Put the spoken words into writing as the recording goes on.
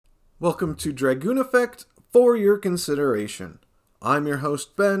Welcome to Dragoon Effect for your consideration. I'm your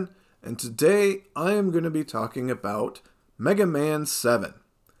host Ben, and today I am going to be talking about Mega Man 7.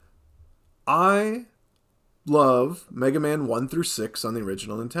 I love Mega Man 1 through 6 on the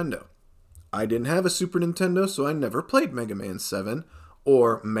original Nintendo. I didn't have a Super Nintendo, so I never played Mega Man 7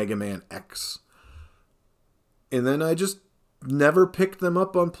 or Mega Man X. And then I just never picked them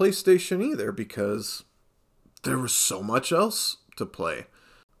up on PlayStation either because there was so much else to play.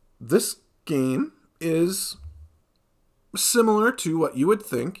 This game is similar to what you would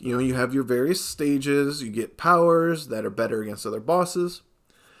think. You know, you have your various stages, you get powers that are better against other bosses.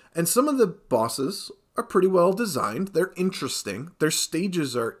 And some of the bosses are pretty well designed. They're interesting. Their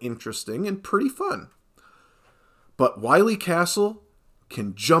stages are interesting and pretty fun. But Wily Castle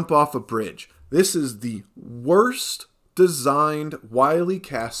can jump off a bridge. This is the worst designed Wily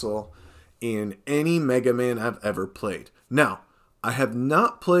Castle in any Mega Man I've ever played. Now, I have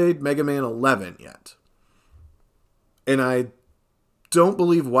not played Mega Man 11 yet. And I don't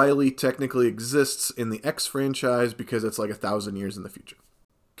believe Wily technically exists in the X franchise because it's like 1,000 years in the future.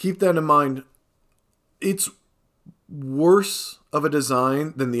 Keep that in mind. It's worse of a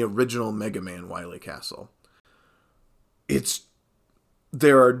design than the original Mega Man Wily Castle.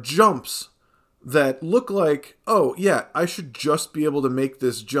 There are jumps that look like, oh yeah, I should just be able to make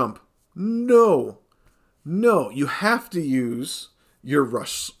this jump. No, you have to use your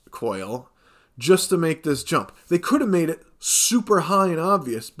rush coil just to make this jump. They could have made it super high and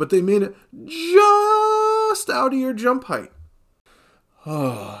obvious, but they made it just out of your jump height.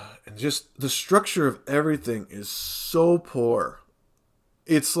 And just the structure of everything is so poor.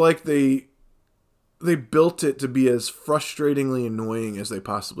 It's like they built it to be as frustratingly annoying as they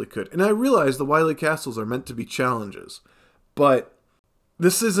possibly could. And I realize the Wily Castles are meant to be challenges, but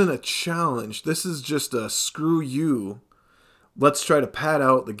this isn't a challenge. This is just a screw you. Let's try to pad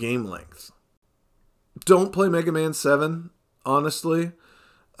out the game length. Don't play Mega Man 7, honestly.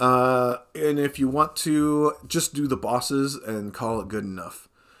 And if you want to, just do the bosses and call it good enough.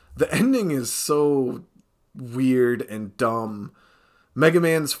 The ending is so weird and dumb. Mega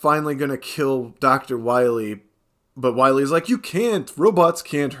Man's finally going to kill Dr. Wily, but Wily's like, you can't. Robots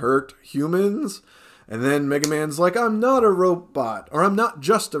can't hurt humans. And then Mega Man's like, I'm not a robot, or I'm not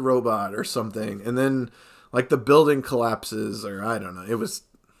just a robot, or something. And then, like, the building collapses, or I don't know. It was,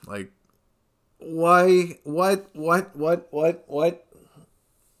 like, why? What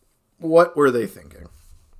were they thinking?